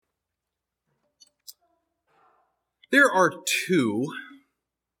There are two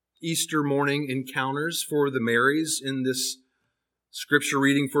Easter morning encounters for the Marys in this scripture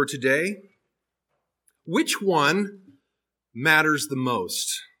reading for today. Which one matters the most?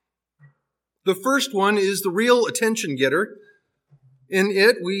 The first one is the real attention getter. In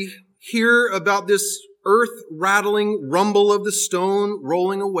it, we hear about this earth-rattling rumble of the stone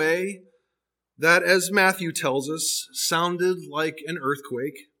rolling away that, as Matthew tells us, sounded like an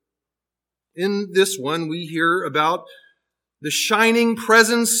earthquake. In this one, we hear about the shining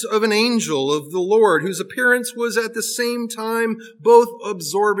presence of an angel of the Lord, whose appearance was at the same time both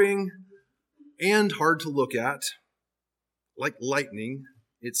absorbing and hard to look at, like lightning,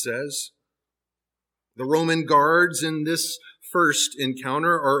 it says. The Roman guards in this first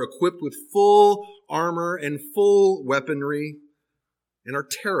encounter are equipped with full armor and full weaponry and are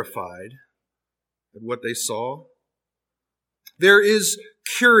terrified at what they saw. There is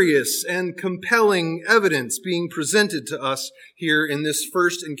curious and compelling evidence being presented to us here in this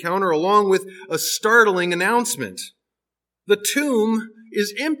first encounter, along with a startling announcement. The tomb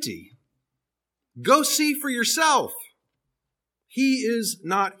is empty. Go see for yourself. He is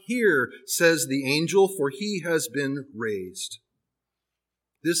not here, says the angel, for he has been raised.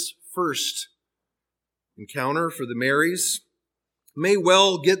 This first encounter for the Marys may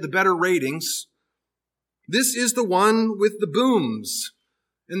well get the better ratings. This is the one with the booms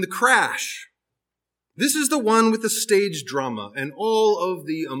and the crash. This is the one with the stage drama and all of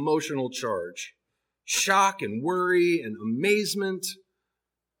the emotional charge. Shock and worry and amazement,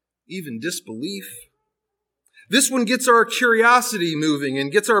 even disbelief. This one gets our curiosity moving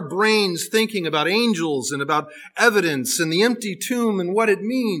and gets our brains thinking about angels and about evidence and the empty tomb and what it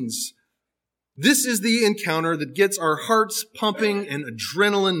means. This is the encounter that gets our hearts pumping and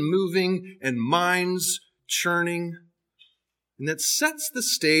adrenaline moving and minds churning, and that sets the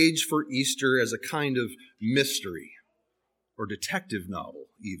stage for Easter as a kind of mystery or detective novel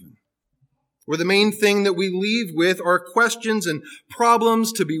even, where the main thing that we leave with are questions and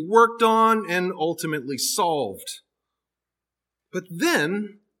problems to be worked on and ultimately solved. But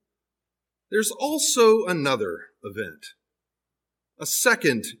then there's also another event, a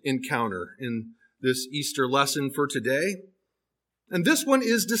second encounter in this Easter lesson for today. And this one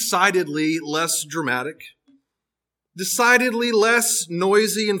is decidedly less dramatic, decidedly less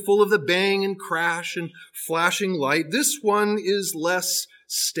noisy and full of the bang and crash and flashing light. This one is less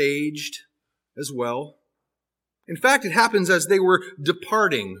staged as well. In fact, it happens as they were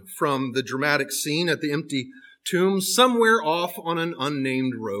departing from the dramatic scene at the empty tomb, somewhere off on an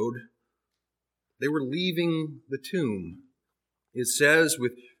unnamed road. They were leaving the tomb, it says,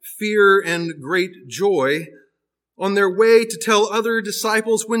 with fear and great joy, on their way to tell other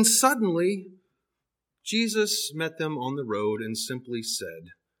disciples, when suddenly Jesus met them on the road and simply said,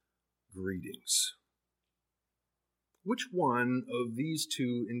 "Greetings." Which one of these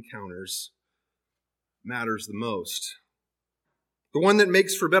two encounters matters the most? The one that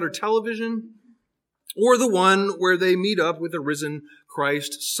makes for better television, or the one where they meet up with the risen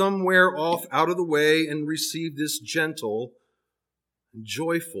Christ somewhere off out of the way and receive this gentle,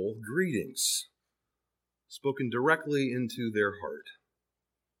 joyful greetings spoken directly into their heart?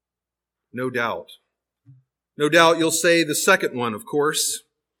 No doubt you'll say the second one, of course.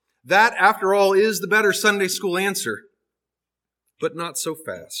 That, after all, is the better Sunday school answer. But not so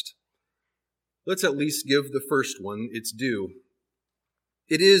fast. Let's at least give the first one its due.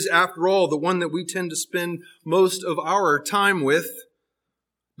 It is, after all, the one that we tend to spend most of our time with,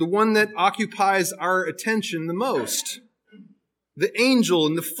 the one that occupies our attention the most. The angel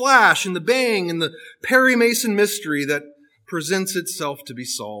and the flash and the bang and the Perry Mason mystery that presents itself to be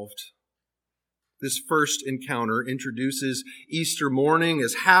solved. This first encounter introduces Easter morning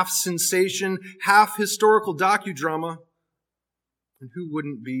as half sensation, half historical docudrama. And who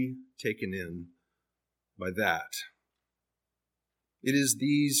wouldn't be taken in by that? It is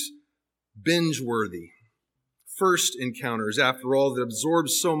these binge-worthy first encounters, after all, that absorb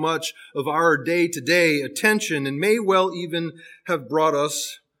so much of our day-to-day attention and may well even have brought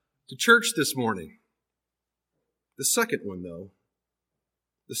us to church this morning. The second one, though,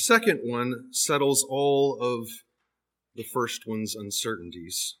 the second one settles all of the first one's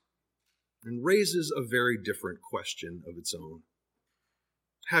uncertainties and raises a very different question of its own.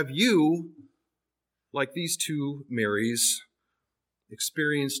 Have you, like these two Marys,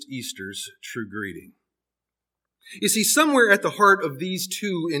 experienced Easter's true greeting? You see, somewhere at the heart of these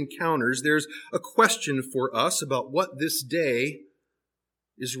two encounters, there's a question for us about what this day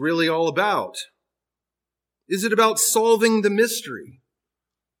is really all about. Is it about solving the mystery?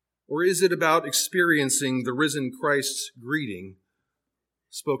 Or is it about experiencing the risen Christ's greeting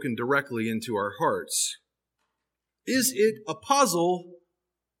spoken directly into our hearts? Is it a puzzle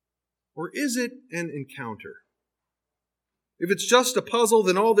or is it an encounter? If it's just a puzzle,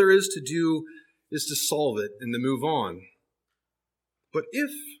 then all there is to do is to solve it and to move on. But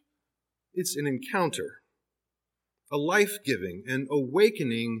if it's an encounter, a life-giving and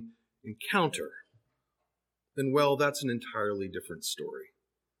awakening encounter, then, well, that's an entirely different story.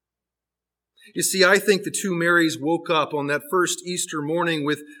 You see, I think the two Marys woke up on that first Easter morning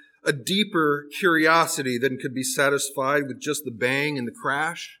with a deeper curiosity than could be satisfied with just the bang and the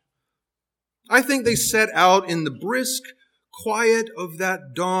crash. I think they set out in the brisk quiet of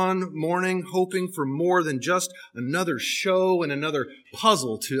that dawn morning, hoping for more than just another show and another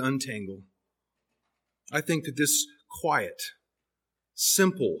puzzle to untangle. I think that this quiet,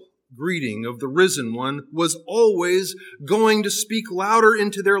 simple greeting of the risen one was always going to speak louder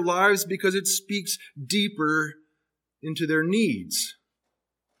into their lives because it speaks deeper into their needs.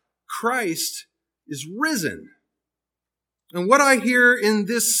 Christ is risen. And what I hear in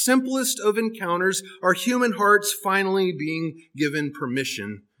this simplest of encounters are human hearts finally being given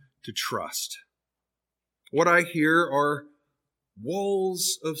permission to trust. What I hear are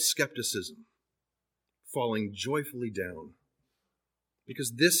walls of skepticism falling joyfully down.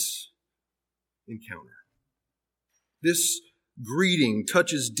 Because this encounter, this greeting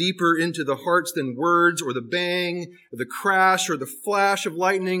touches deeper into the hearts than words or the bang, or the crash, or the flash of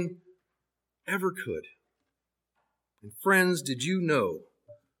lightning ever could. And friends, did you know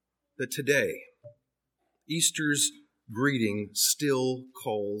that today, Easter's greeting still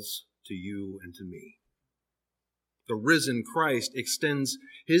calls to you and to me? The risen Christ extends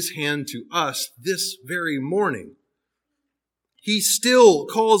his hand to us this very morning. He still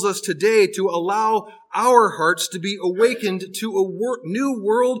calls us today to allow our hearts to be awakened to a new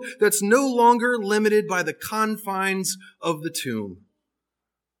world that's no longer limited by the confines of the tomb.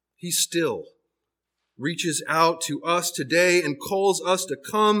 He still reaches out to us today and calls us to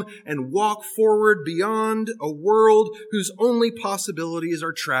come and walk forward beyond a world whose only possibilities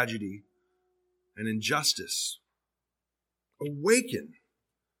are tragedy and injustice. Awaken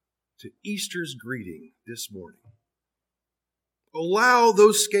to Easter's greeting this morning. Allow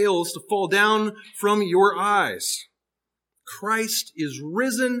those scales to fall down from your eyes. Christ is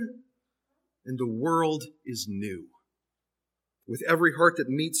risen and the world is new. With every heart that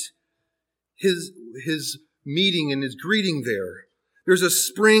meets his meeting and his greeting there, there's a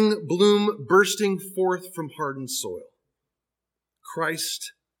spring bloom bursting forth from hardened soil.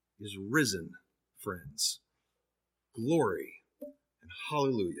 Christ is risen, friends. Glory and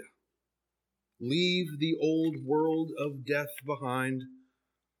hallelujah. Leave the old world of death behind,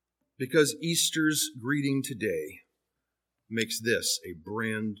 because Easter's greeting today makes this a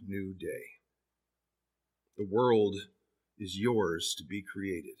brand new day. The world is yours to be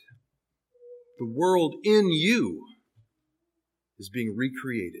created. The world in you is being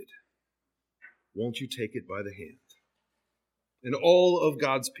recreated. Won't you take it by the hand? And all of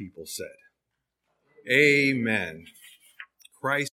God's people said, Amen. Christ